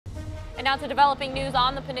And now to developing news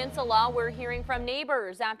on the peninsula. We're hearing from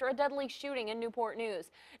neighbors after a deadly shooting in Newport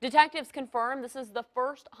News. Detectives confirm this is the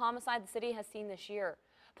first homicide the city has seen this year.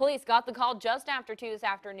 Police got the call just after 2 this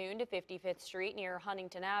afternoon to 55th Street near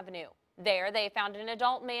Huntington Avenue. There, they found an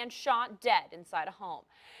adult man shot dead inside a home.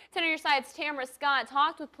 10 on your side's Tamara Scott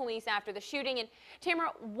talked with police after the shooting. And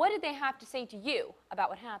Tamara, what did they have to say to you about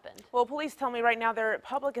what happened? Well, police tell me right now their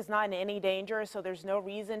public is not in any danger, so there's no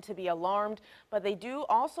reason to be alarmed. But they do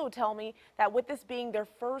also tell me that with this being their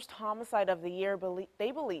first homicide of the year,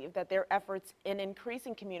 they believe that their efforts in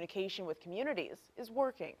increasing communication with communities is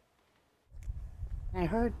working. I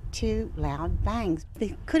heard 2 loud bangs.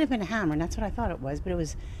 They could have been a hammer, and that's what I thought it was, but it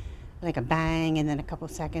was like a bang and then a couple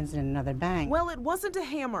seconds and another bang. Well, it wasn't a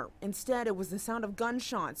hammer. Instead, it was the sound of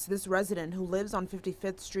gunshots this resident who lives on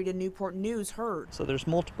 55th Street in Newport News heard. So there's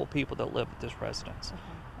multiple people that live at this residence.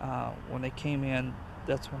 When they came in,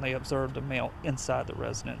 that's when they observed a male inside the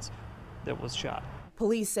residence that was shot.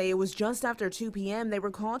 Police say it was just after 2 p.m. they were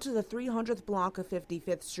called to the 300th block of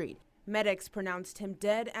 55th Street. Medics pronounced him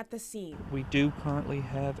dead at the scene. We do currently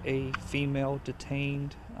have a female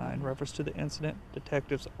detained in reference to the incident.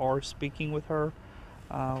 Detectives are speaking with her.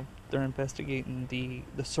 They're investigating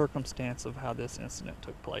the circumstance of how this incident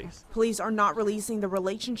took place. Police are not releasing the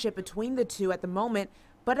relationship between the two at the moment,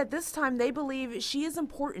 but at this time they believe she is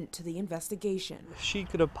important to the investigation. She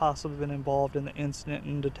could have possibly been involved in the incident,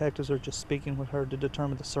 and detectives are just speaking with her to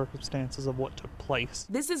determine the circumstances of what took place.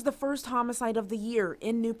 This is the first homicide of the year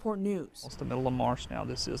in Newport News. It's the middle of March now.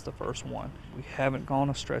 This is the first one. We haven't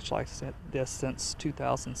gone a stretch like this since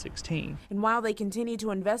 2016. And while they continue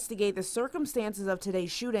to investigate the circumstances of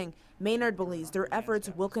today's shooting, Maynard believes their efforts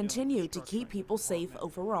will continue to keep people safe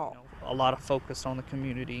overall. A lot of focus on the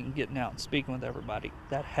community and getting out and speaking with everybody.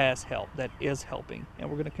 That has helped, that is helping, and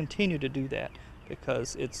we're going to continue to do that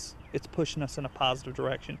because it's pushing us in a positive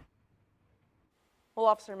direction. Well,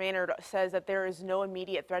 Officer Maynard says that there is no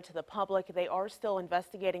immediate threat to the public. They are still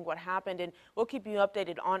investigating what happened, and we'll keep you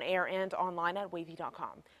updated on air and online at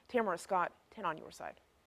WAVY.com. Tamara Scott, 10 on your side.